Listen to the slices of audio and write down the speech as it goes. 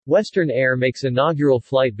Western Air makes inaugural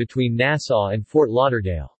flight between Nassau and Fort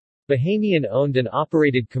Lauderdale. Bahamian-owned and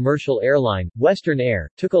operated commercial airline, Western Air,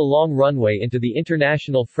 took a long runway into the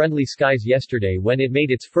international friendly skies yesterday when it made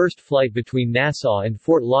its first flight between Nassau and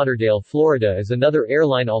Fort Lauderdale, Florida as another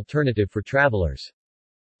airline alternative for travelers.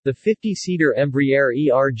 The 50-seater Embraer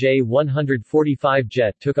ERJ-145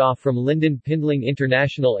 jet took off from Lynden Pindling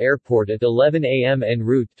International Airport at 11 a.m. en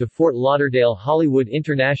route to Fort Lauderdale Hollywood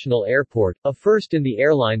International Airport, a first in the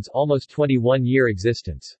airline's almost 21-year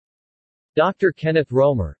existence. Dr. Kenneth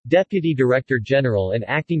Romer, Deputy Director General and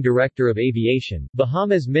Acting Director of Aviation,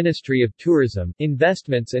 Bahamas Ministry of Tourism,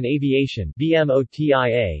 Investments and Aviation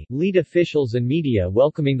 (BMOTIA), lead officials and media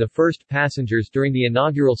welcoming the first passengers during the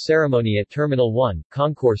inaugural ceremony at Terminal 1,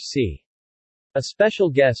 Concourse C. A special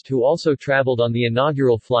guest who also traveled on the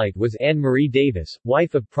inaugural flight was Anne Marie Davis,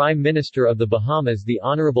 wife of Prime Minister of the Bahamas the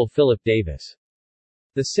Honorable Philip Davis.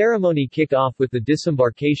 The ceremony kicked off with the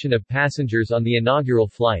disembarkation of passengers on the inaugural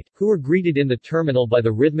flight, who were greeted in the terminal by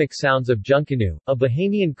the rhythmic sounds of Junkanoo, a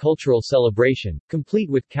Bahamian cultural celebration, complete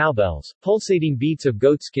with cowbells, pulsating beats of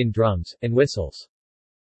goatskin drums, and whistles.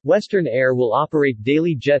 Western Air will operate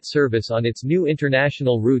daily jet service on its new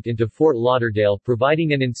international route into Fort Lauderdale,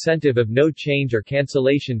 providing an incentive of no change or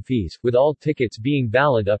cancellation fees, with all tickets being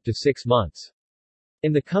valid up to 6 months.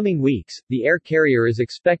 In the coming weeks, the air carrier is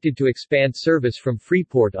expected to expand service from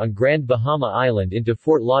Freeport on Grand Bahama Island into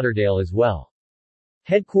Fort Lauderdale as well.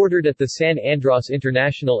 Headquartered at the San Andros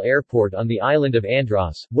International Airport on the island of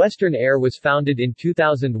Andros, Western Air was founded in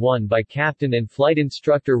 2001 by Captain and Flight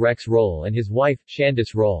Instructor Rex Roll and his wife,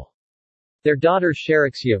 Shandis Roll. Their daughter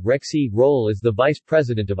Sherixia Rexy Roll is the Vice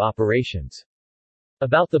President of Operations.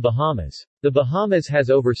 About the Bahamas. The Bahamas has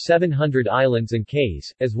over 700 islands and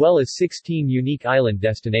cays, as well as 16 unique island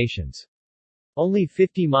destinations. Only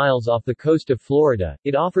 50 miles off the coast of Florida,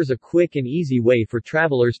 it offers a quick and easy way for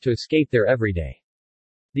travelers to escape their everyday.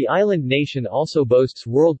 The island nation also boasts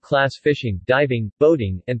world-class fishing, diving,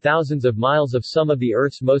 boating, and thousands of miles of some of the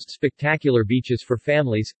Earth's most spectacular beaches for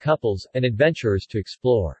families, couples, and adventurers to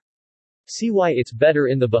explore. See why it's better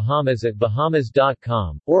in the Bahamas at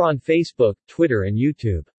Bahamas.com, or on Facebook, Twitter and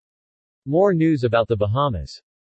YouTube. More news about the Bahamas.